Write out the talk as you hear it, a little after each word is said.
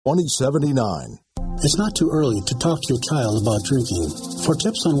2079. It's not too early to talk to your child about drinking. For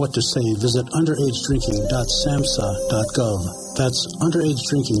tips on what to say, visit underagedrinking.samhsa.gov. That's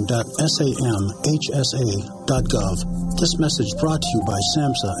underagedrinking.samhsa.gov. This message brought to you by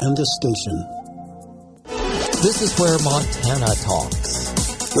SAMHSA and this station. This is where Montana talks.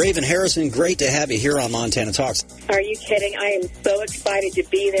 Raven Harrison, great to have you here on Montana Talks. Are you kidding? I am so excited to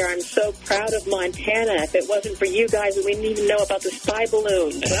be there. I'm so proud of Montana. If it wasn't for you guys, we wouldn't even know about the spy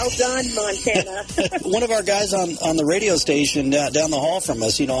balloon. Well done, Montana. One of our guys on the radio station down the hall from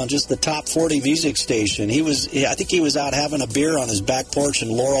us, on just the top 40 music station, I think he was out having a beer on his back porch in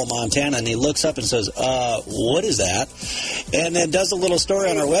Laurel, Montana, and he looks up and says, what is that? And then does a little story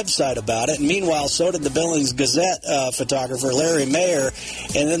on our website about it. And meanwhile, so did the Billings Gazette photographer, Larry Mayer.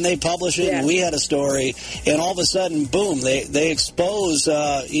 And then they publish it, and we had a story, and all of a sudden, boom, they expose,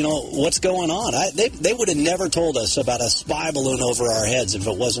 what's going on. They would have never told us about a spy balloon over our heads if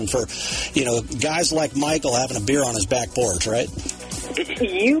it wasn't for, guys like Michael having a beer on his back porch, right?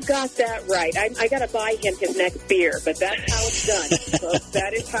 You got that right. I got to buy him his next beer, but that's how it's done. So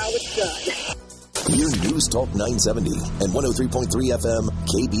that is how it's done. Your News Talk 970 and 103.3 FM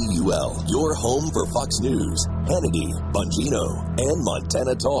KBUL. Your home for Fox News, Hannity, Bongino, and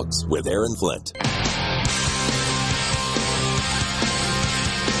Montana Talks with Aaron Flint.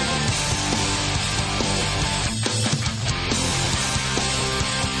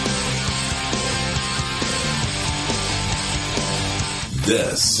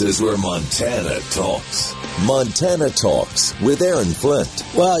 This is where Montana talks. Montana Talks with Aaron Flint.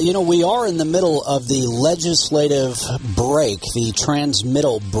 Well, we are in the middle of the legislative break, the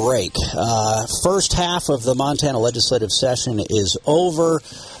transmittal break. First half of the Montana legislative session is over.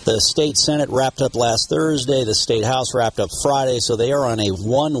 The state Senate wrapped up last Thursday. The state House wrapped up Friday, so they are on a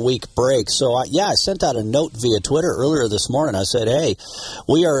 1-week break. So, I sent out a note via Twitter earlier this morning. I said, hey,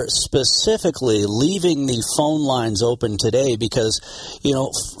 we are specifically leaving the phone lines open today because,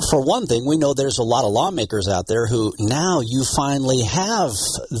 for one thing, we know there's a lot of lawmakers out there who now you finally have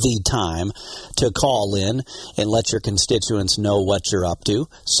the time to call in and let your constituents know what you're up to.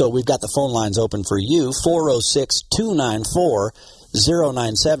 So we've got the phone lines open for you,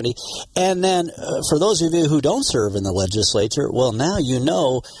 406-294-0970. And then for those of you who don't serve in the legislature, well, now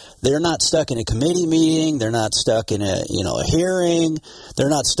they're not stuck in a committee meeting. They're not stuck in a hearing. They're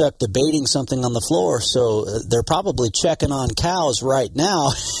not stuck debating something on the floor. So they're probably checking on cows right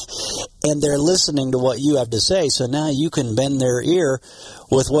now, and they're listening to what you have to say. So now you can bend their ear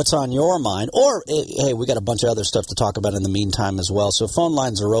with what's on your mind. Or, hey, we got a bunch of other stuff to talk about in the meantime as well. So phone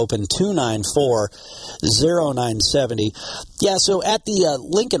lines are open, 294-0970. Yeah, so at the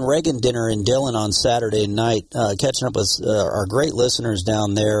Lincoln Reagan dinner in Dillon on Saturday night, catching up with our great listeners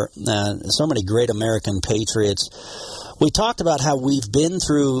down there, so many great American patriots. We talked about how we've been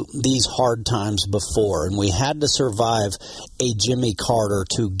through these hard times before, and we had to survive a Jimmy Carter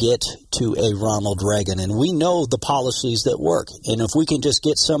to get to a Ronald Reagan. And we know the policies that work. And if we can just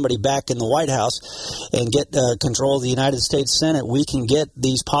get somebody back in the White House and get control of the United States Senate, we can get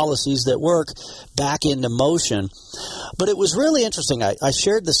these policies that work back into motion. But it was really interesting. I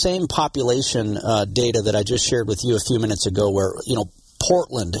shared the same population data that I just shared with you a few minutes ago where,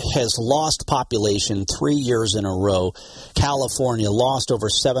 Portland has lost population 3 years in a row. California lost over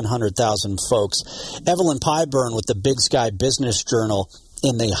 700,000 folks. Evelyn Pyburn with the Big Sky Business Journal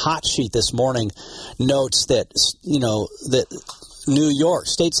in the hot sheet this morning notes that, that New York,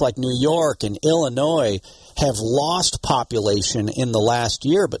 states like New York and Illinois have lost population in the last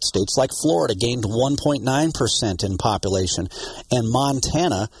year, but states like Florida gained 1.9% in population. And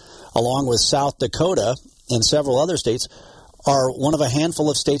Montana, along with South Dakota and several other states, are one of a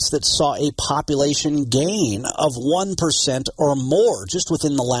handful of states that saw a population gain of 1% or more just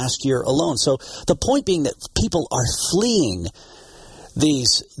within the last year alone. So the point being that people are fleeing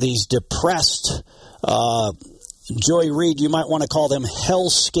these depressed, Joy Reid, you might want to call them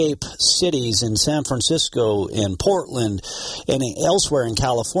hellscape cities in San Francisco, in Portland, and elsewhere in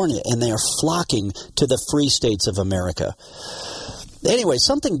California, and they are flocking to the free states of America. Anyway,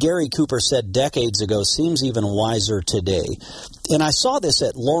 something Gary Cooper said decades ago seems even wiser today. And I saw this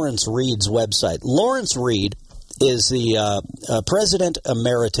at Lawrence Reed's website. Lawrence Reed is the president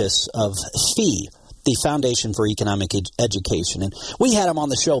emeritus of FEE, the Foundation for Economic Education. And we had him on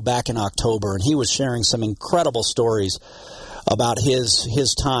the show back in October, and he was sharing some incredible stories about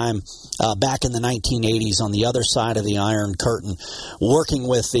his time back in the 1980s on the other side of the Iron Curtain, working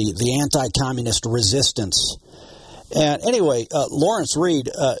with the anti-communist resistance. And anyway, Lawrence Reed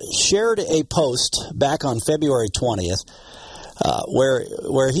shared a post back on February 20th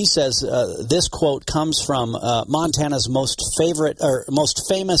where he says this quote comes from Montana's most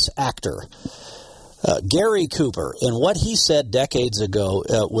famous actor, Gary Cooper, and what he said decades ago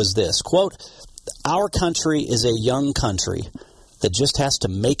was this, quote, "Our country is a young country that just has to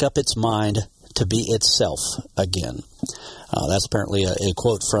make up its mind to be itself again." That's apparently a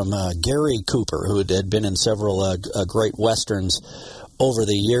quote from Gary Cooper, who had been in several great westerns over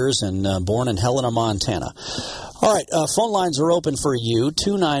the years and born in Helena, Montana. All right, phone lines are open for you,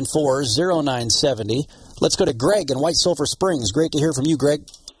 294-0970. Let's go to Greg in White Sulphur Springs. Great to hear from you, Greg.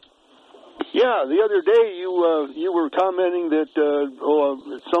 Yeah, the other day you were commenting that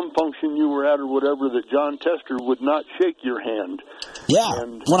at some function you were at or whatever that John Tester would not shake your hand. Yeah,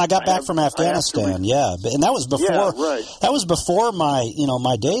 and when I got back from Afghanistan, yeah, and that was before. Yeah, right. That was before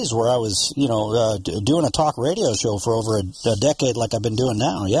my days where I was doing a talk radio show for over a decade, like I've been doing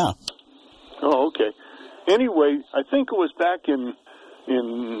now. Yeah. Oh, okay. Anyway, I think it was back in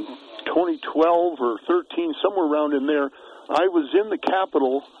 2012 or 13, somewhere around in there. I was in the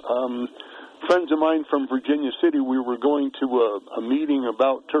Capitol. Friends of mine from Virginia City, we were going to a meeting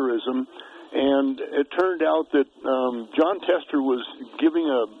about tourism, and it turned out that John Tester was giving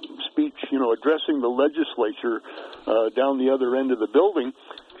a speech, addressing the legislature down the other end of the building,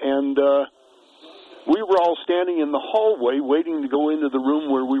 and we were all standing in the hallway waiting to go into the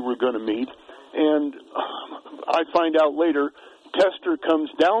room where we were going to meet, and I find out later, Tester comes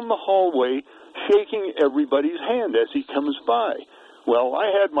down the hallway shaking everybody's hand as he comes by. Well, I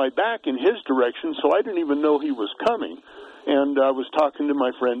had my back in his direction, so I didn't even know he was coming. And I was talking to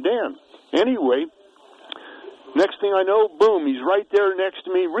my friend Dan. Anyway, next thing I know, boom, he's right there next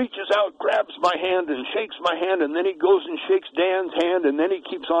to me, reaches out, grabs my hand and shakes my hand, and then he goes and shakes Dan's hand, and then he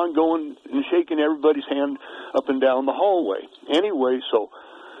keeps on going and shaking everybody's hand up and down the hallway. Anyway, so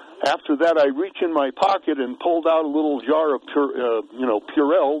after that, I reach in my pocket and pulled out a little jar of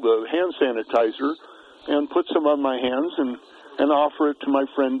Purell, the hand sanitizer, and put some on my hands and offer it to my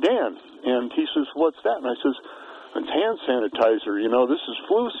friend Dan. And he says, "What's that?" And I says, "It's hand sanitizer. This is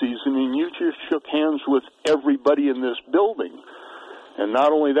flu season, and you just shook hands with everybody in this building." And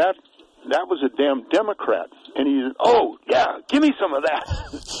not only that, that was a damn Democrat. And he said, "Oh, yeah, give me some of that."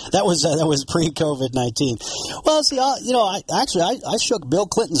 That was pre-COVID-19. Well, see, I shook Bill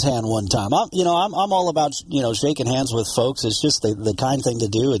Clinton's hand one time. I'm all about shaking hands with folks. It's just the kind thing to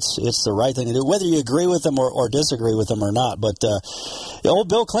do. It's the right thing to do, whether you agree with them or disagree with them or not. But old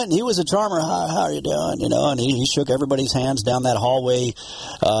Bill Clinton, he was a charmer. How are you doing? And he shook everybody's hands down that hallway.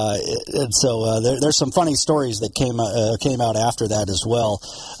 And so there's some funny stories that came out after that as well,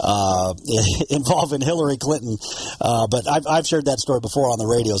 involving Hillary Clinton. But I've shared that story before on the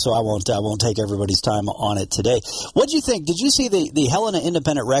radio, so I won't take everybody's time on it today. What do you think? Did you see the Helena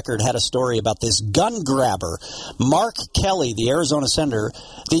Independent Record had a story about this gun grabber, Mark Kelly, the Arizona senator?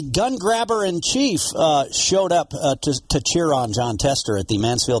 The gun grabber in chief showed up to cheer on John Tester at the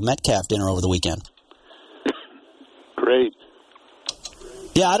Mansfield Metcalf dinner over the weekend. Great.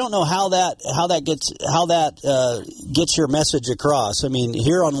 Yeah, I don't know how that gets your message across. I mean,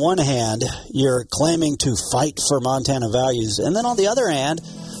 here on one hand, you're claiming to fight for Montana values, and then on the other hand,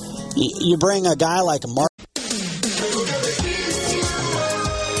 you bring a guy like Mark.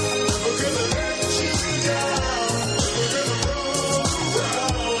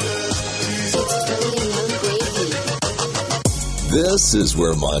 This is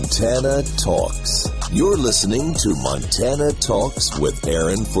where Montana talks. You're listening to Montana Talks with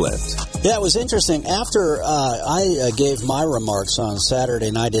Aaron Flint. Yeah, it was interesting. After I gave my remarks on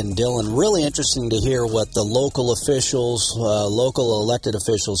Saturday night in Dillon, really interesting to hear what the local officials, local elected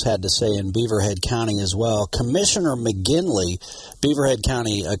officials had to say in Beaverhead County as well. Commissioner McGinley, Beaverhead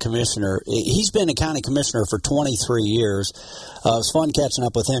County Commissioner, he's been a county commissioner for 23 years. It was fun catching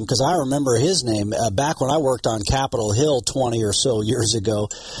up with him because I remember his name back when I worked on Capitol Hill 20 or so years ago,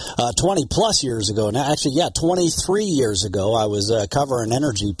 20 plus years ago. Now, actually, 23 years ago, I was covering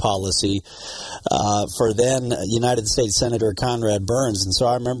energy policy for then United States Senator Conrad Burns, and so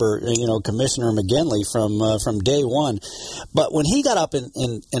I remember Commissioner McGinley from day one. But when he got up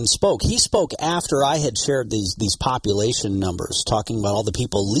and spoke, he spoke after I had shared these population numbers, talking about all the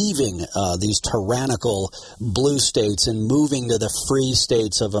people leaving these tyrannical blue states and moving to the free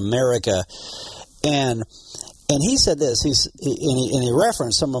states of America, and he said this. He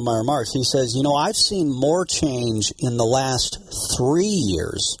referenced some of my remarks. He says, I've seen more change in the last 3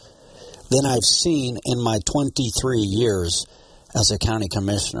 years than I've seen in my 23 years as a county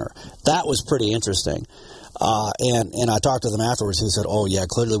commissioner. That was pretty interesting. And I talked to them afterwards. He said, oh, yeah,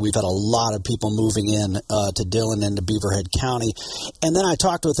 clearly we've had a lot of people moving in to Dillon and to Beaverhead County. And then I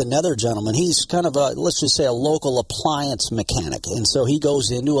talked with another gentleman. He's kind of let's just say a local appliance mechanic. And so he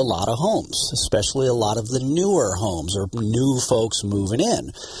goes into a lot of homes, especially a lot of the newer homes or new folks moving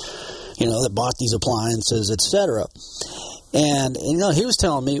in, that bought these appliances, etc. And he was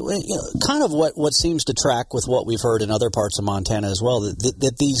telling me kind of what seems to track with what we've heard in other parts of Montana as well,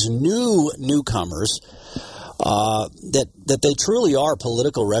 that these newcomers, that they truly are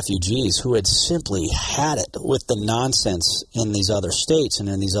political refugees who had simply had it with the nonsense in these other states and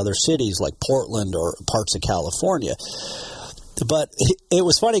in these other cities like Portland or parts of California. But it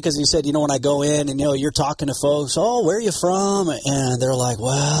was funny because he said, when I go in and, you're talking to folks, oh, where are you from? And they're like,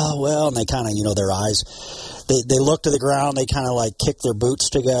 well, and they kind of, their eyes, they look to the ground, they kind of like kick their boots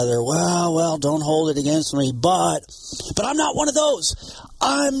together. Well, don't hold it against me. But I'm not one of those.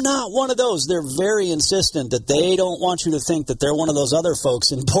 I'm not one of those. They're very insistent that they don't want you to think that they're one of those other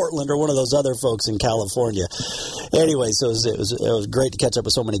folks in Portland or one of those other folks in California. Anyway, so it was great to catch up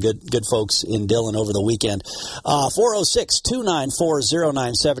with so many good folks in Dillon over the weekend.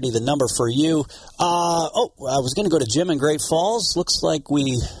 406-294-0970, the number for you. I was going to go to Jim in Great Falls. Looks like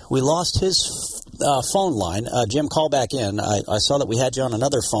we lost his phone line. Jim, call back in. I saw that we had you on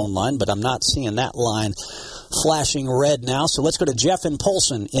another phone line, but I'm not seeing that line flashing red now. So let's go to Jeff in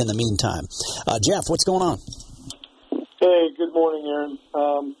Polson in the meantime. Jeff, what's going on? Hey, good morning, Aaron.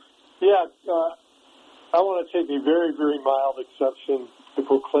 I want to take a very, very mild exception to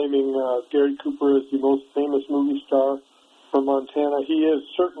proclaiming Gary Cooper as the most famous movie star from Montana. He is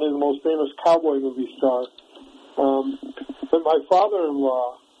certainly the most famous cowboy movie star. But my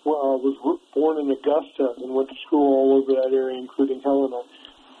father-in-law was born in Augusta and went to school all over that area, including Helena.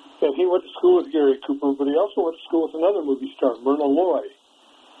 And he went to school with Gary Cooper, but he also went to school with another movie star, Myrna Loy.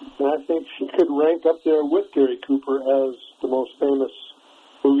 And I think she could rank up there with Gary Cooper as the most famous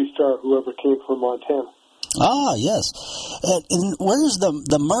movie star who ever came from Montana. Ah, yes. And where's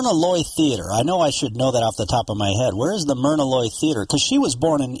the Myrna Loy Theater? I know I should know that off the top of my head. Where is the Myrna Loy Theater? Because she was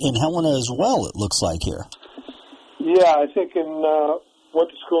born in Helena as well, it looks like here. Yeah, I think went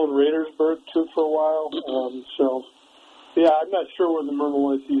to school in Raidersburg, too, for a while. I'm not sure where the Myrna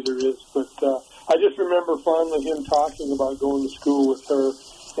Loy Theater is, but I just remember fondly him talking about going to school with her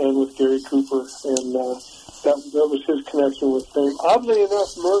and with Gary Cooper, and that was his connection with fame. Oddly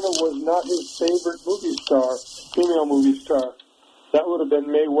enough, Myrna was not his favorite female movie star. That would have been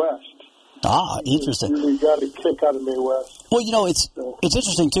Mae West. Ah, interesting. He really got a kick out of Mae West. Well, it's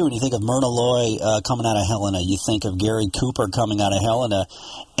interesting, too, when you think of Myrna Loy coming out of Helena. You think of Gary Cooper coming out of Helena.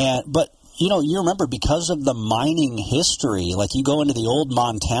 But you remember because of the mining history, like you go into the old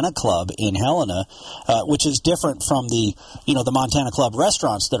Montana Club in Helena, which is different from the Montana Club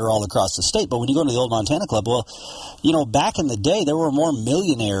restaurants that are all across the state. But when you go to the old Montana Club, back in the day, there were more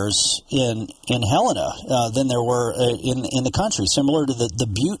millionaires in Helena than there were in the country, similar to the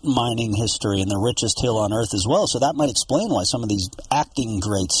Butte mining history and the richest hill on earth as well. So that might explain why some of these acting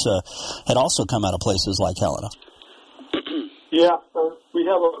greats had also come out of places like Helena. Yeah, we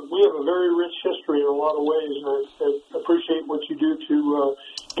have a very rich history in a lot of ways, and I appreciate what you do to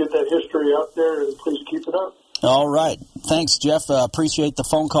get that history out there, and please keep it up. All right. Thanks, Jeff. Appreciate the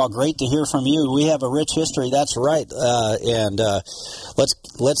phone call. Great to hear from you. We have a rich history. That's right. And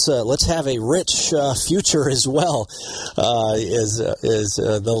let's have a rich future as well. Is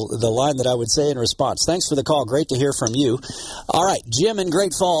the line that I would say in response. Thanks for the call. Great to hear from you. All right. Jim in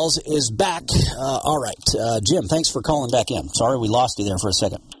Great Falls is back. All right. Jim, thanks for calling back in. Sorry we lost you there for a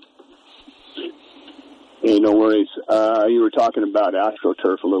second. Hey, no worries. You were talking about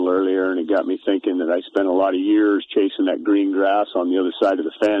AstroTurf a little earlier, and it got me thinking that I spent a lot of years chasing that green grass on the other side of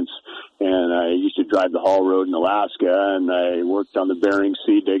the fence. And I used to drive the Haul Road in Alaska, and I worked on the Bering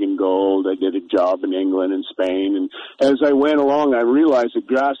Sea digging gold. I did a job in England and Spain. And as I went along, I realized that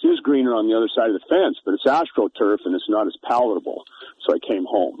grass is greener on the other side of the fence, but it's AstroTurf, and it's not as palatable. So I came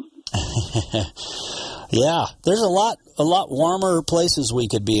home. Yeah, there's a lot warmer places we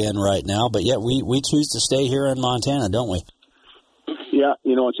could be in right now, but yet we choose to stay here in Montana, don't we? Yeah,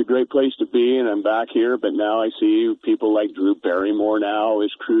 it's a great place to be, and I'm back here, but now I see people like Drew Barrymore now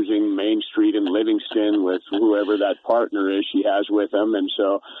is cruising Main Street in Livingston with whoever that partner is she has with him, and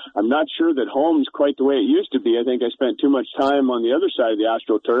so I'm not sure that home's quite the way it used to be. I think I spent too much time on the other side of the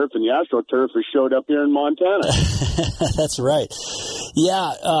AstroTurf, and the AstroTurf has showed up here in Montana. That's right.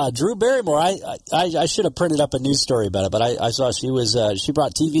 Yeah, Drew Barrymore, I should have printed up a news story about it, but I saw she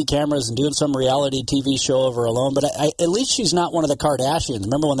brought TV cameras and doing some reality TV show of her alone, but at least she's not one of the Kardashians.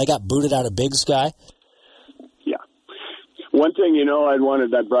 Remember when they got booted out of Big Sky? Yeah. One thing,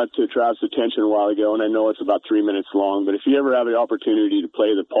 I brought to Travis' attention a while ago, and I know it's about 3 minutes long, but if you ever have the opportunity to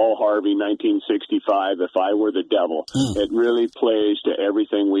play the Paul Harvey 1965, If I Were the Devil, it really plays to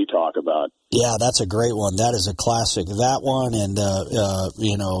everything we talk about. Yeah, that's a great one. That is a classic. That one and, the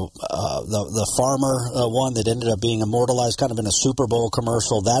farmer one that ended up being immortalized kind of in a Super Bowl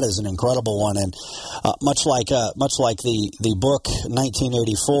commercial, that is an incredible one. And much like the book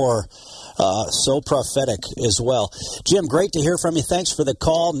 1984, so prophetic as well. Jim, great to hear from you. Thanks for the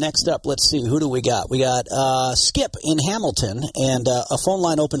call. Next up, let's see, who do we got? We got Skip in Hamilton, and a phone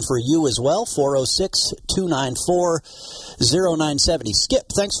line open for you as well, 406-294-0970.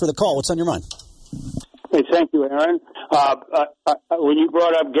 Skip, thanks for the call. What's on your mind? Hey, thank you, Aaron. When you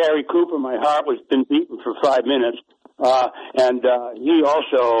brought up Gary Cooper, my heart was been beating for 5 minutes. And he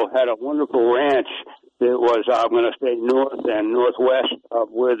also had a wonderful ranch that was, I'm going to say, north and northwest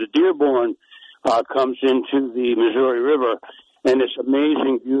of where the Dearborn comes into the Missouri River. And it's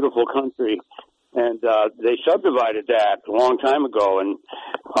amazing, beautiful country. And they subdivided that a long time ago. And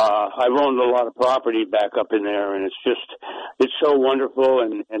I've owned a lot of property back up in there, and it's so wonderful.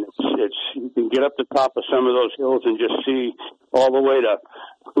 And it's you can get up the top of some of those hills and just see all the way to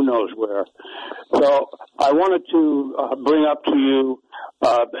who knows where. So I wanted to bring up to you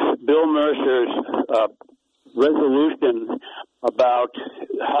Bill Mercer's resolution about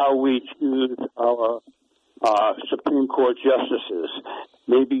how we choose our Supreme Court justices.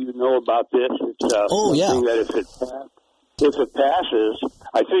 Maybe you know about this. It's something that if it passes,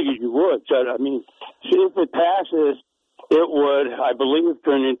 I figured you would. I mean, if it passes, it would, I believe,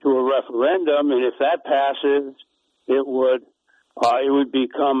 turn into a referendum, and if that passes, it would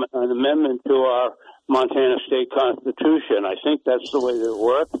become an amendment to our Montana State Constitution. I think that's the way that it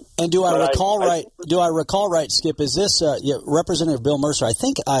works. And do I recall right, Skip, is this Representative Bill Mercer? I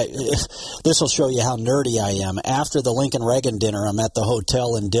think this will show you how nerdy I am. After the Lincoln Reagan dinner, I'm at the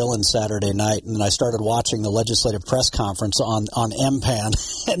hotel in Dillon Saturday night, and I started watching the legislative press conference on MPAN,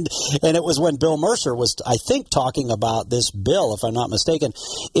 and it was when Bill Mercer was, I think, talking about this bill, if I'm not mistaken.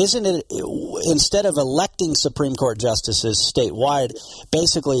 Isn't it, instead of electing Supreme Court justices statewide,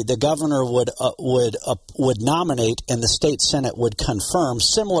 basically the governor would nominate and the state Senate would confirm,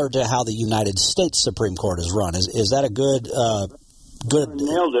 similar to how the United States Supreme Court is run. Is that a good? You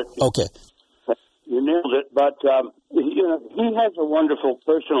nailed it. Okay. You nailed it. But he has a wonderful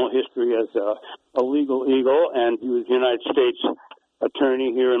personal history as a legal eagle, and he was United States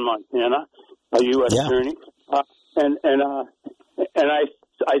attorney here in Montana, a U.S. attorney. And I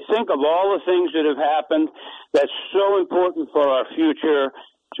think of all the things that have happened, that's so important for our future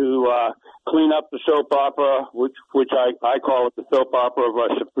to clean up the soap opera, which I call it the soap opera of our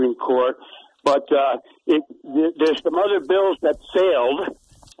Supreme Court. But there's some other bills that failed.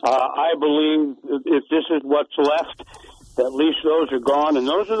 I believe if this is what's left, at least those are gone, and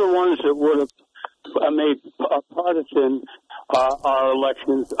those are the ones that would have made partisan our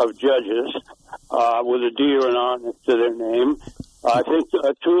elections of judges with a D or an R next to their name. I think 2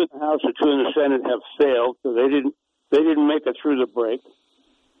 in the House and 2 in the Senate have failed, so they didn't make it through the break.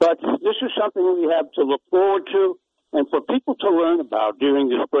 But this is something we have to look forward to and for people to learn about during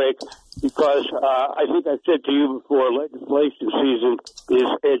this break, because I think I've said to you before, legislation season is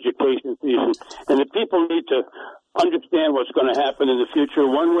education season, and the people need to understand what's going to happen in the future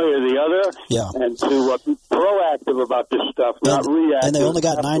one way or the other, and to be proactive about this stuff, not reactive. And they only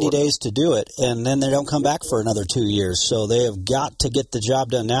got 90 days to do it, and then they don't come back for another 2 years. So they have got to get the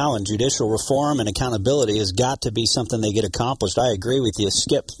job done now, and judicial reform and accountability has got to be something they get accomplished. I agree with you.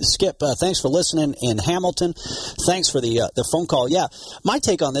 Skip, thanks for listening in Hamilton. Thanks for the phone call. Yeah, my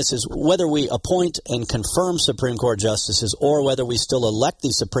take on this is whether we appoint and confirm Supreme Court justices or whether we still elect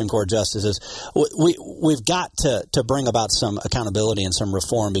these Supreme Court justices, we've got to bring about some accountability and some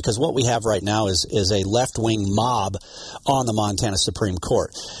reform, because what we have right now is a left-wing mob on the Montana Supreme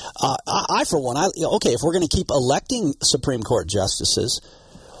Court. I for one, if we're going to keep electing Supreme Court justices,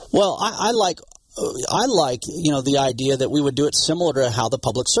 well, I like the idea that we would do it similar to how the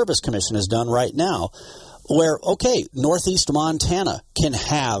Public Service Commission is done right now, where, Northeast Montana can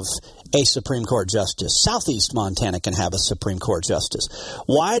have a Supreme Court justice. Southeast Montana can have a Supreme Court justice.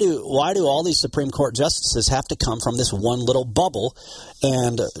 Why do all these Supreme Court justices have to come from this one little bubble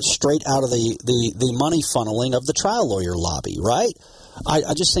and straight out of the money funneling of the trial lawyer lobby, right?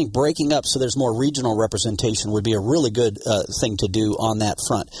 I just think breaking up so there's more regional representation would be a really good thing to do on that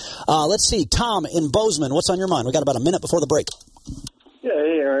front. Let's see. Tom in Bozeman, what's on your mind? We got about a minute before the break. Yeah,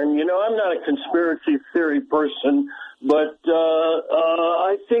 hey, Aaron. I'm not a conspiracy theory person, but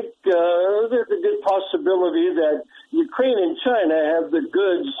I think there's a good possibility that Ukraine and China have the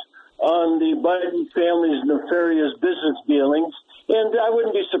goods on the Biden family's nefarious business dealings. And I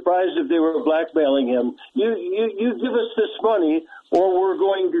wouldn't be surprised if they were blackmailing him. You give us this money, or we're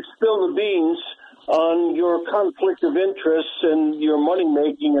going to spill the beans on your conflict of interests and your money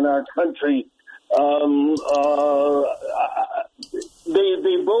making in our country.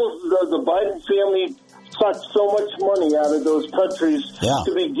 They both, the Biden family, sucked so much money out of those countries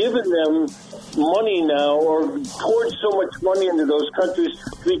to be giving them money now, or poured so much money into those countries,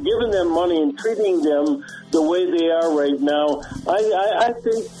 to be giving them money and treating them the way they are right now. I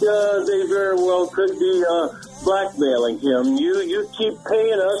think they very well could be blackmailing him. You keep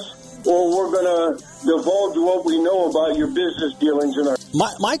paying us, or we're going to divulge what we know about your business dealings in our...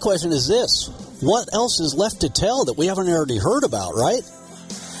 My question is this. What else is left to tell that we haven't already heard about, right?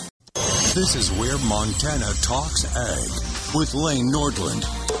 This is Where Montana Talks Ag with Lane Nordland.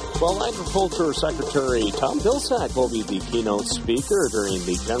 Well, Agriculture Secretary Tom Vilsack will be the keynote speaker during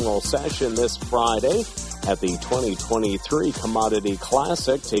the general session this Friday at the 2023 Commodity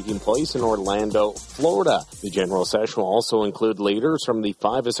Classic taking place in Orlando, Florida. The general session will also include leaders from the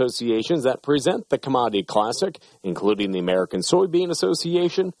 5 associations that present the Commodity Classic, including the American Soybean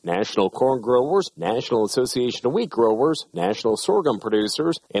Association, National Corn Growers, National Association of Wheat Growers, National Sorghum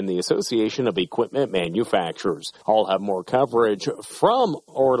Producers, and the Association of Equipment Manufacturers. I'll have more coverage from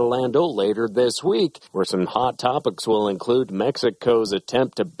Orlando later this week, where some hot topics will include Mexico's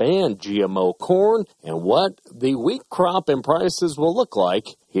attempt to ban GMO corn and what the wheat crop and prices will look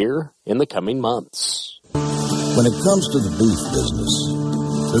like here in the coming months. When it comes to the beef business,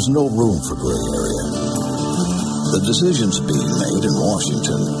 there's no room for gray area. The decisions being made in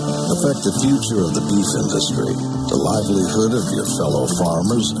Washington affect the future of the beef industry, the livelihood of your fellow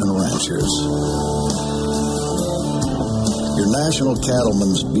farmers and ranchers. Your National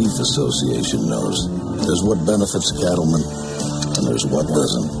Cattlemen's Beef Association knows there's what benefits cattlemen and there's what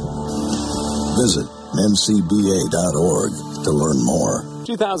doesn't. Visit ncba.org to learn more.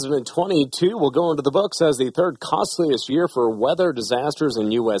 2022 will go into the books as the third costliest year for weather disasters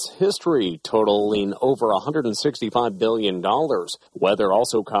in U.S. history, totaling over $165 billion. Weather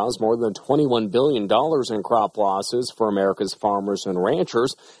also caused more than $21 billion in crop losses for America's farmers and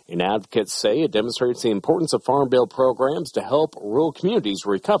ranchers, and advocates say it demonstrates the importance of Farm Bill programs to help rural communities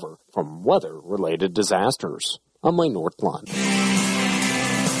recover from weather-related disasters. I'm Lane Nordland.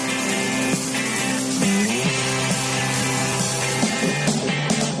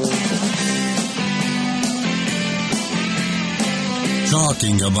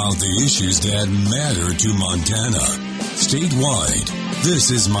 Talking about the issues that matter to Montana. Statewide, this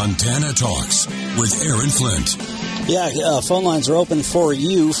is Montana Talks with Aaron Flint. Yeah, phone lines are open for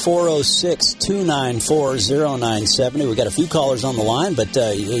you, 406-294-0970. We've got a few callers on the line, but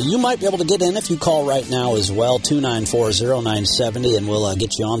you might be able to get in if you call right now as well, 294-0970, and we'll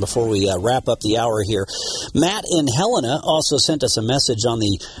get you on before we wrap up the hour here. Matt in Helena also sent us a message on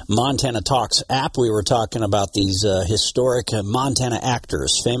the Montana Talks app. We were talking about these historic Montana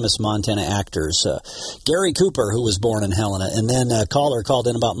actors, famous Montana actors. Gary Cooper, who was born in Helena, and then a caller called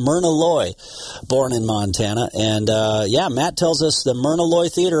in about Myrna Loy, born in Montana, and Matt tells us the Myrna Loy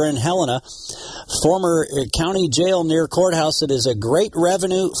Theater in Helena, former county jail near courthouse. It is a great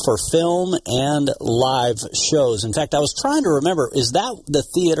revenue for film and live shows. In fact, I was trying to remember, is that the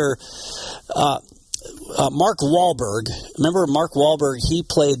theater... Mark Wahlberg, remember Mark Wahlberg? He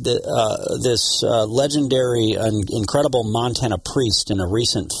played this legendary and incredible Montana priest in a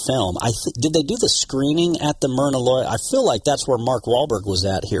recent film. Did they do the screening at the Myrna Loy? I feel like that's where Mark Wahlberg was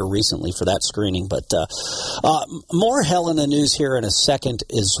at here recently for that screening. But more Helena news here in a second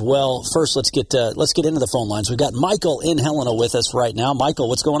as well. First, let's get into the phone lines. We've got Michael in Helena with us right now. Michael,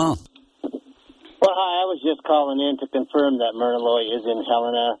 what's going on? Well, hi. I was just calling in to confirm that Myrna Loy is in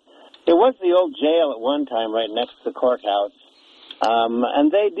Helena. It was the old jail at one time right next to the courthouse.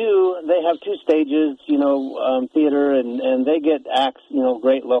 And they have 2 stages, theater, and they get acts,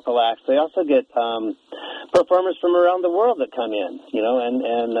 great local acts. They also get performers from around the world that come in,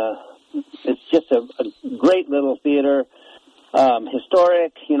 and it's just a great little theater,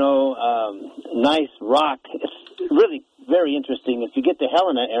 historic, nice rock. It's really very interesting. If you get to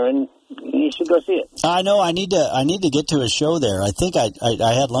Helena, Aaron, you should go see it. I know. I need to get to a show there. I think I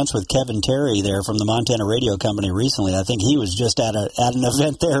had lunch with Kevin Terry there from the Montana Radio Company recently. I think he was just at an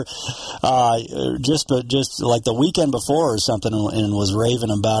event there, just like the weekend before or something, and was raving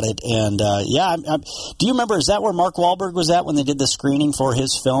about it. And do you remember? Is that where Mark Wahlberg was at when they did the screening for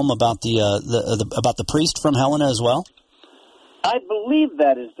his film about the priest from Helena as well? I believe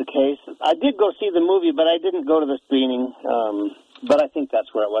that is the case. I did go see the movie, but I didn't go to the screening. But I think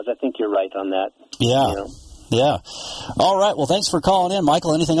that's where it was. I think you're right on that. Yeah. Yeah. All right. Well, thanks for calling in,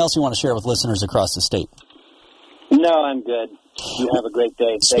 Michael. Anything else you want to share with listeners across the state? No, I'm good. You have a great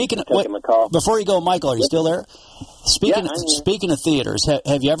day. Speaking of, wait, before you go, Michael, are you still there? Speaking of theaters,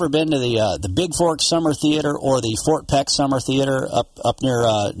 have you ever been to the Big Fork Summer Theater or the Fort Peck Summer Theater up near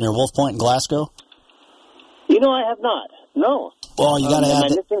Wolf Point in Glasgow? You know, I have not. No. Well, you got to have.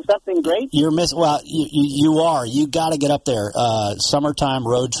 Am I missing something great? You're missing. Well, you are. You got to get up there. Summertime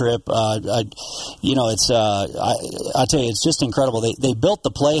road trip. It's. I tell you, it's just incredible. They built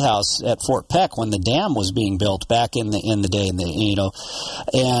the Playhouse at Fort Peck when the dam was being built back in the day, and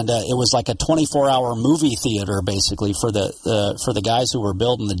it was like a 24-hour movie theater basically for the guys who were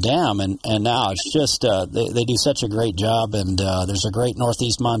building the dam, and now it's just they do such a great job, and there's a great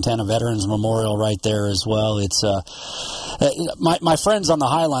Northeast Montana Veterans Memorial right there as well. It's My friends on the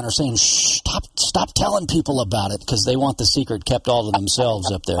Highline are saying, "Shh, stop telling people about it," because they want the secret kept all to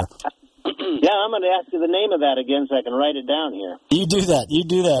themselves up there. Yeah, I'm going to ask you the name of that again so I can write it down here. You do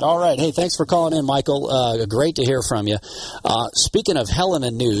that. All right. Hey, thanks for calling in, Michael. Great to hear from you. Speaking of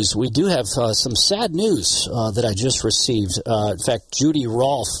Helena news, we do have some sad news that I just received. In fact, Judy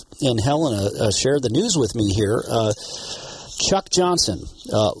Rolfe in Helena shared the news with me here. Chuck Johnson,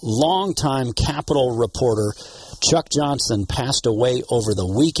 longtime Capitol reporter, Chuck Johnson passed away over the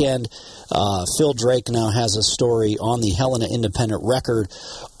weekend. Phil Drake now has a story on the Helena Independent Record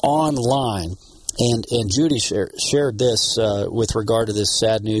online. And Judy shared this with regard to this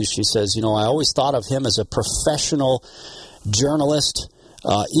sad news. She says, I always thought of him as a professional journalist.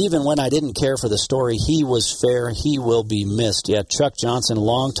 Even when I didn't care for the story, he was fair. He will be missed. Yeah, Chuck Johnson,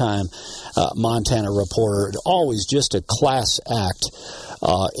 longtime Montana reporter, always just a class act.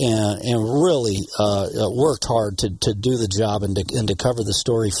 And really worked hard to do the job and to cover the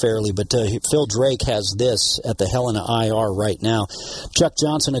story fairly. But Phil Drake has this at the Helena IR right now. Chuck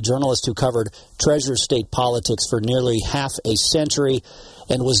Johnson, a journalist who covered Treasure State politics for nearly half a century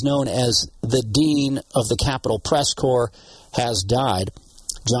and was known as the Dean of the Capitol Press Corps, has died.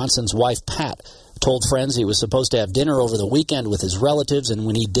 Johnson's wife, Pat, told friends he was supposed to have dinner over the weekend with his relatives, and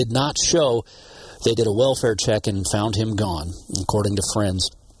when he did not show, they did a welfare check and found him gone, according to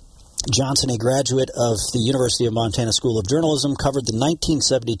friends. Johnson, a graduate of the University of Montana School of Journalism, covered the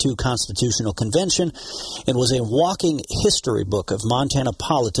 1972 Constitutional Convention and was a walking history book of Montana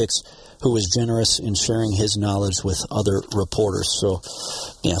politics, who was generous in sharing his knowledge with other reporters. So,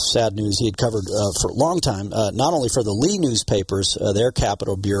 sad news. He had covered for a long time, not only for the Lee newspapers, their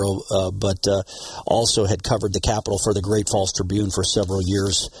Capitol Bureau, but also had covered the Capitol for the Great Falls Tribune for several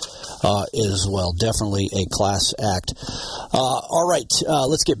years as well. Definitely a class act. All right,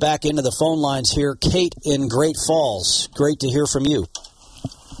 let's get back into the phone lines here. Kate in Great Falls, great to hear from you.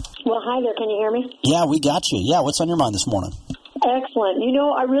 Well, hi there. Can you hear me? Yeah, we got you. Yeah, what's on your mind this morning? Excellent.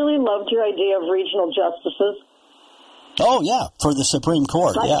 I really loved your idea of regional justices. Oh, yeah, for the Supreme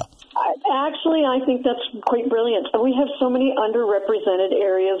Court, yeah. I think that's quite brilliant. We have so many underrepresented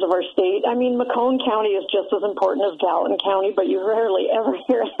areas of our state. I mean, Macomb County is just as important as Gallatin County, but you rarely ever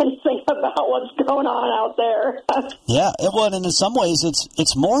hear anything about what's going on out there. Yeah, and in some ways,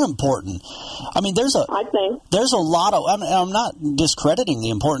 it's more important. I mean, there's a lot of. I'm not discrediting the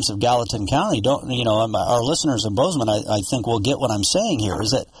importance of Gallatin County. Our listeners in Bozeman, I think, will get what I'm saying here.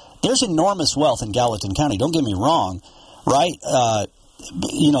 Is that there's enormous wealth in Gallatin County. Don't get me wrong, right?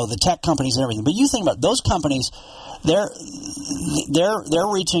 The tech companies and everything. But you think about it, those companies, they're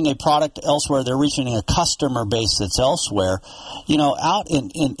reaching a product elsewhere. They're reaching a customer base that's elsewhere. Out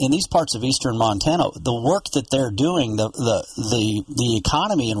in these parts of eastern Montana, the work that they're doing, the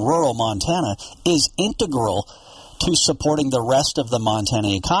economy in rural Montana is integral to supporting the rest of the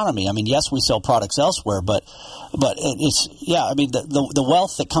Montana economy. I mean, yes, we sell products elsewhere, but it's the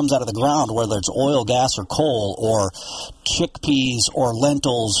wealth that comes out of the ground, whether it's oil, gas, or coal, or chickpeas, or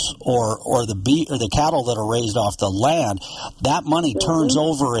lentils, or the cattle that are raised off the land, that money turns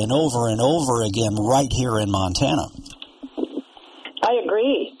over and over and over again right here in Montana. I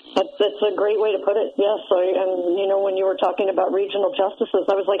agree. That's a great way to put it. Yes, when you were talking about regional justices,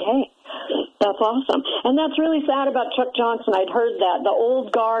 I was like, hey, that's awesome. And that's really sad about Chuck Johnson. I'd heard that. The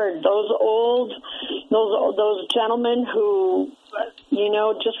old guard, those gentlemen who,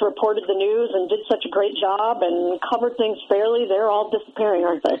 just reported the news and did such a great job and covered things fairly, they're all disappearing,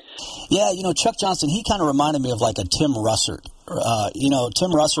 aren't they? Yeah, Chuck Johnson, he kind of reminded me of like a Tim Russert.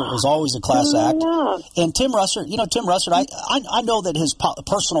 Tim Russert was always a class act. Yeah. And Tim Russert, I know that his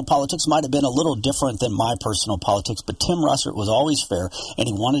personal politics might have been a little different than my personal politics, but Tim Russert was always fair, and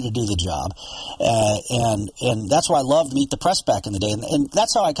he wanted to do the job. And that's why I loved Meet the Press back in the day. And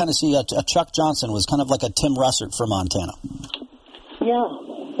that's how I kind of see a Chuck Johnson was kind of like a Tim Russert for Montana. Yeah.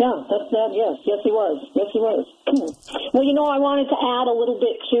 Yeah, that's that. Yes, he was. Well, I wanted to add a little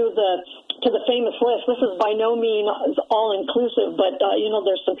bit to the famous list. This is by no means all inclusive, but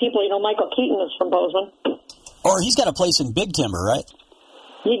there's some people. Michael Keaton is from Bozeman. Or he's got a place in Big Timber, right?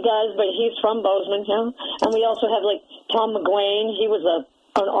 He does, but he's from Bozeman, yeah. And we also have Tom McGuane. He was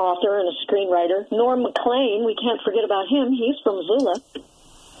an author and a screenwriter. Norm MacLean, we can't forget about him. He's from Missoula.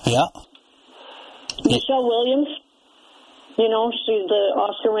 Yeah. Michelle Williams. She's the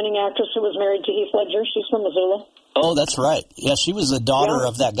Oscar-winning actress who was married to Heath Ledger. She's from Missoula. Oh, that's right. Yeah, she was the daughter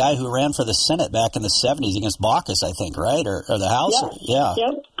of that guy who ran for the Senate back in the 70s against Baucus, I think, right? Or the House? Yeah.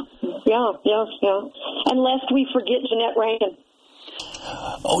 Yep. Yeah. And lest we forget Jeanette Rankin.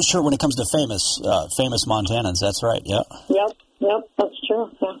 Oh, sure, when it comes to famous Montanans, that's right, yeah. Yep, that's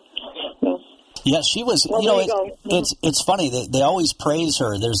true, yeah. Yeah, she was, it's funny, they always praise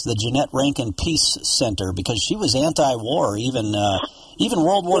her. There's the Jeanette Rankin Peace Center, because she was anti-war, even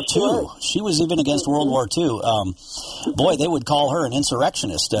World War II. She was even against World War II. Boy, they would call her an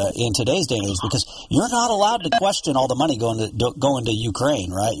insurrectionist in today's day and age, because you're not allowed to question all the money going to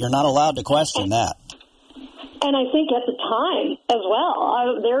Ukraine, right? You're not allowed to question that. And I think at the time as well,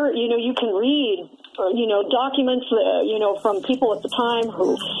 you can read, documents, from people at the time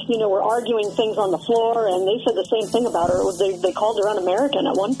who, were arguing things on the floor, and they said the same thing about her. They called her un-American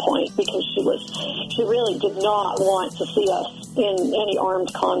at one point because she really did not want to see us in any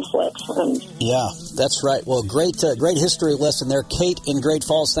armed conflicts. Yeah, that's right. Well, great history lesson there. Kate in Great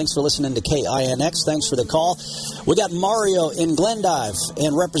Falls, thanks for listening to KINX. Thanks for the call. We got Mario in Glendive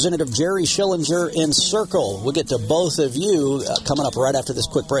and Representative Jerry Schillinger in Circle. We'll get to both of you coming up right after this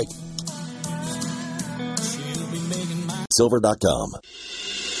quick break. Silver.com.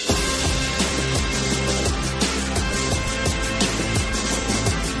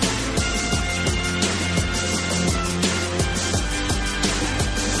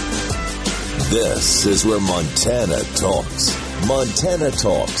 This is where Montana talks. Montana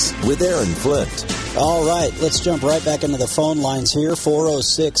Talks with Aaron Flint. All right, let's jump right back into the phone lines here,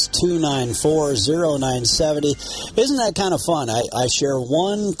 406-294-0970. Isn't that kind of fun? I share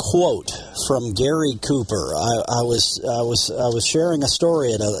one quote from Gary Cooper. I was sharing a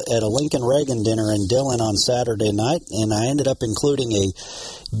story at a Lincoln Reagan dinner in Dillon on Saturday night, and I ended up including a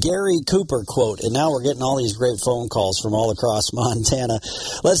Gary Cooper quote, and now we're getting all these great phone calls from all across Montana.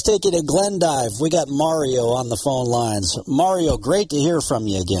 Let's take you to Glendive. We got Mario on the phone lines. Mario, great to hear from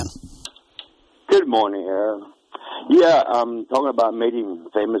you again. Good morning, Aaron. Yeah, talking about meeting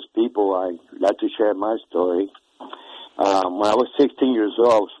famous people, I'd like to share my story. When I was 16 years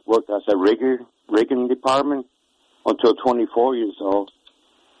old, I worked as a rigging department until 24 years old.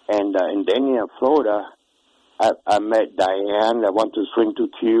 And in Dania, Florida, I met Diane. I went to swim to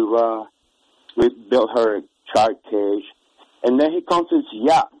Cuba. We built her a shark cage. And then he comes to his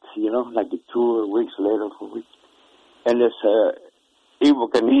yacht, like 2 weeks later. And it's Evel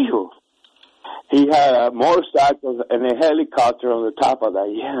Knievel. He had a motorcycle and a helicopter on the top of that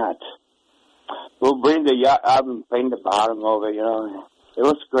yacht. We'll bring the yacht up and paint the bottom of it, It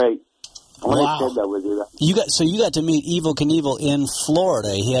was great. Wow. Said that we do that. You got to meet Evel Knievel in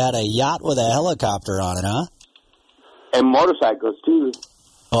Florida. He had a yacht with a helicopter on it, huh? And motorcycles, too.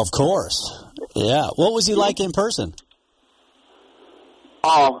 Of course. Yeah. What was he like in person?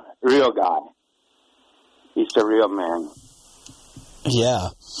 Oh, real guy. He's a real man. Yeah.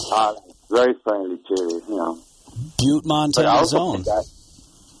 Very friendly, too, Butte, Montana's own.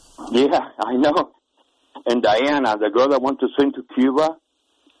 Yeah, I know. And Diana, the girl that went to swim to Cuba,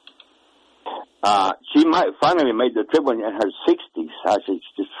 she finally made the trip in her 60s. Actually,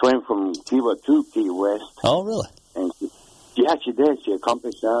 she swam from Cuba to Key West. Oh, really? And she did. She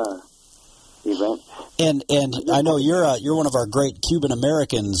accomplished that event. And I know you're one of our great Cuban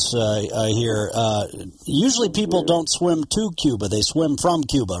Americans here. Usually people don't swim to Cuba; they swim from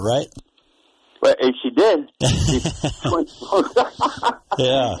Cuba, right? Well, if she did.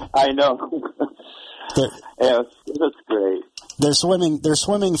 Yeah, I know. Yeah, that's great. They're swimming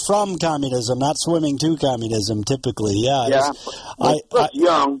from communism, not swimming to communism. Typically, yeah. Yeah, I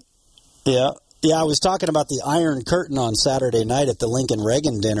young. Yeah. Yeah, I was talking about the Iron Curtain on Saturday night at the Lincoln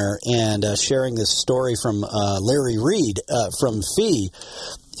Reagan dinner and sharing this story from Larry Reed from FEE.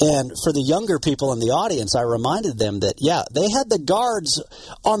 And for the younger people in the audience, I reminded them that, they had the guards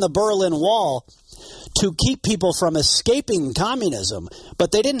on the Berlin Wall to keep people from escaping communism,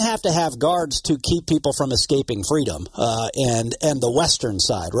 but they didn't have to have guards to keep people from escaping freedom and the Western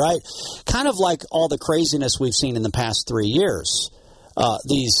side, right? Kind of like all the craziness we've seen in the past 3 years.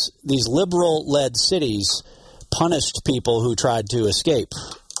 These liberal-led cities punished people who tried to escape.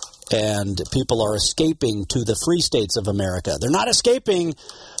 and people are escaping to the free states of America. They're not escaping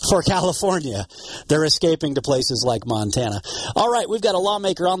for California. They're escaping to places like Montana. All right, we've got a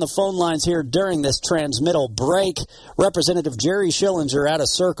lawmaker on the phone lines here during this transmittal break. Representative Jerry Schillinger out of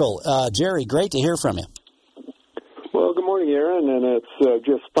Circle. Jerry, great to hear from you. Well, good morning, Aaron, and it's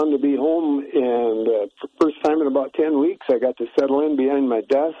just fun to be home. And for the first time in about 10 weeks, I got to settle in behind my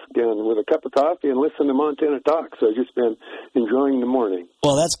desk and with a cup of coffee and listen to Montana Talk. So I've just been enjoying the morning.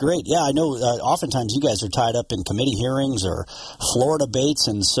 Well, that's great. Yeah, I know oftentimes you guys are tied up in committee hearings or floor debates,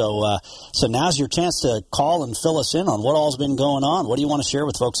 and so now's your chance to call and fill us in on what all's been going on. What do you want to share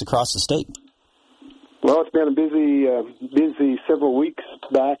with folks across the state? Well, it's been a busy several weeks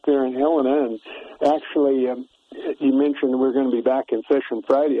back there in Helena, and actually you mentioned we're going to be back in session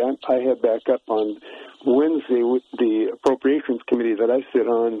Friday. I head back up on Wednesday with the Appropriations Committee that I sit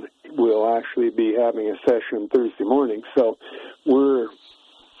on. We'll actually be having a session Thursday morning. So we're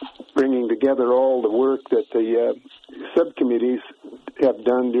bringing together all the work that the subcommittees have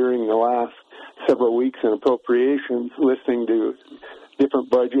done during the last several weeks in appropriations, listening to different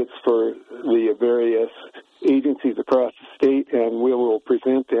budgets for the various agencies across the state, and we will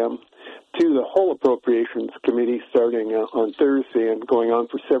present them to the whole Appropriations Committee starting on Thursday and going on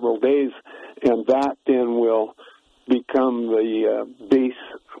for several days, and that then will become the base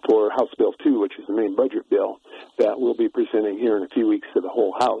for House Bill 2, which is the main budget bill that we'll be presenting here in a few weeks to the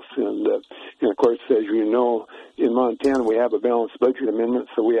whole House. And of course, as you know, in Montana we have a balanced budget amendment,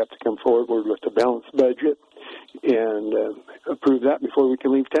 so we have to come forward with a balanced budget and approve that before we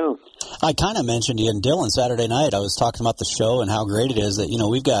can leave town. I kind of mentioned you in Dillon Saturday night. I was talking about the show and how great it is that, you know,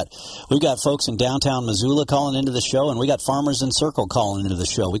 we've got folks in downtown Missoula calling into the show, and we got farmers in Circle calling into the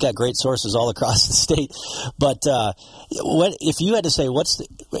show. We got great sources all across the state. But what if you had to say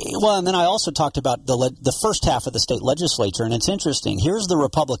and then I also talked about the first half of the state legislature, and it's interesting. Here's the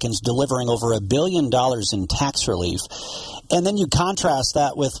Republicans delivering over $1 billion in tax relief. And then you contrast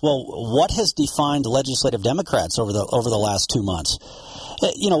that with, what has defined legislative Democrats over the last 2 months?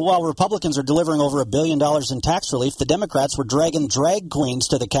 You know, while Republicans are delivering over $1 billion in tax relief, the Democrats were dragging drag queens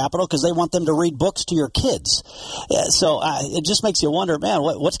to the Capitol because they want them to read books to your kids. So it just makes you wonder, man,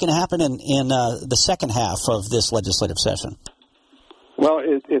 what's going to happen in the second half of this legislative session? Well,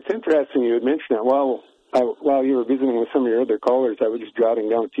 it's interesting you had mentioned that. While you were visiting with some of your other callers, I was just jotting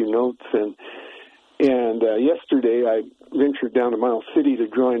down a few notes, and yesterday I ventured down to Miles City to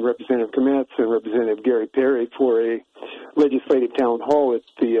join Representative Kometz and Representative Gary Perry for a legislative town hall that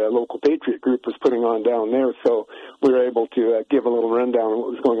the local Patriot group was putting on down there. So we were able to give a little rundown of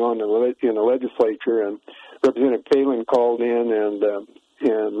what was going on in the legislature. And Representative Palin called in,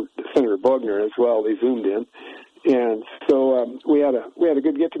 and Senator Bogner as well. They zoomed in, and so we had a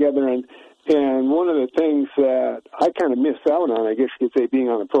good get together. And one of the things that I kind of missed out on, I guess you could say, being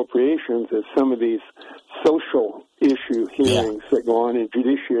on appropriations, is some of these social issue hearings that go on in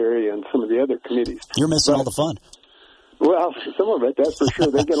judiciary and some of the other committees. You're missing all the fun. Well, some of it, that's for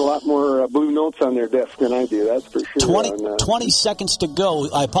sure. They get a lot more blue notes on their desk than I do, that's for sure. 20 seconds to go.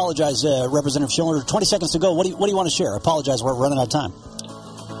 I apologize, Representative Schillinger. 20 seconds to go. What do you want to share? I apologize, we're running out of time.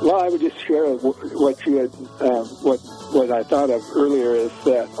 Well, I would just share what you had, what I thought of earlier is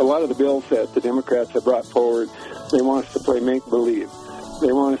that a lot of the bills that the Democrats have brought forward, they want us to play make-believe.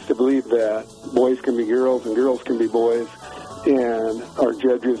 They want us to believe that boys can be girls and girls can be boys, and our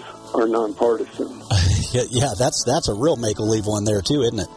judges are nonpartisan. Yeah, that's a real make-believe one there too, isn't it?